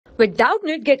With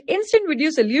Doubtnut, get instant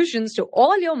video solutions to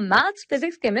all your maths,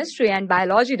 physics, chemistry, and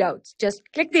biology doubts. Just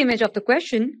click the image of the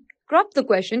question, crop the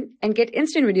question, and get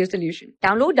instant video solution.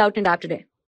 Download Doubtnut app today.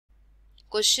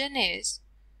 Question is,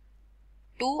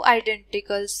 two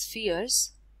identical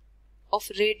spheres of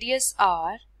radius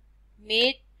r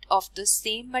made of the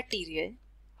same material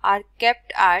are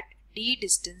kept at d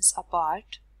distance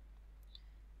apart.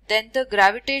 Then the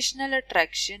gravitational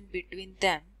attraction between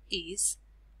them is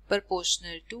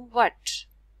proportional to what?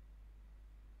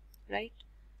 Right?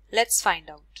 Let's find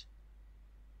out.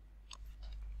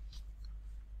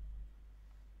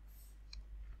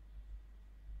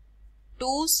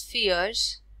 Two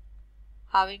spheres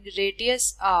having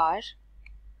radius r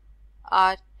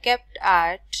are kept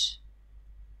at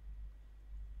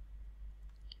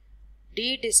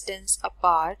d distance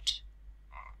apart,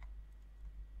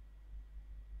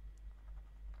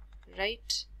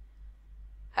 right?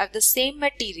 Have the same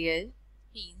material,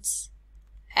 means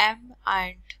m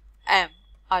and m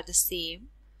are the same,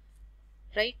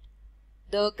 right?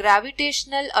 The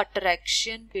gravitational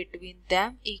attraction between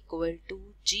them equal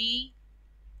to g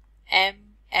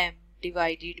m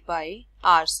divided by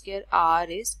r square. R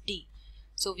is d.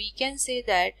 So we can say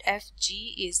that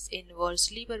Fg is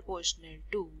inversely proportional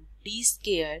to d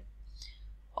square,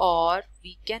 or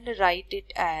we can write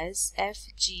it as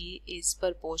Fg is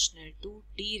proportional to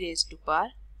d raised to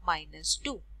power minus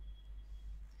 2.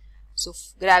 So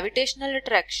gravitational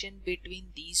attraction between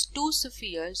these two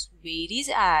spheres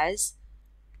varies as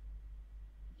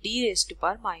d raised to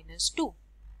power minus 2.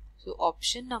 So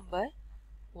option number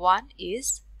 1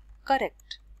 is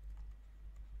correct.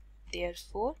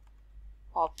 Therefore,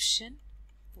 option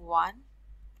 1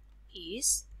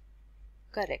 is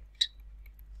correct.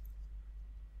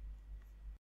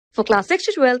 For class 6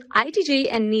 to 12, IIT JEE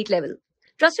and NEET level.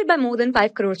 Trusted by more than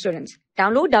 5 crore students.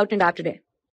 Download Doubtnut app today.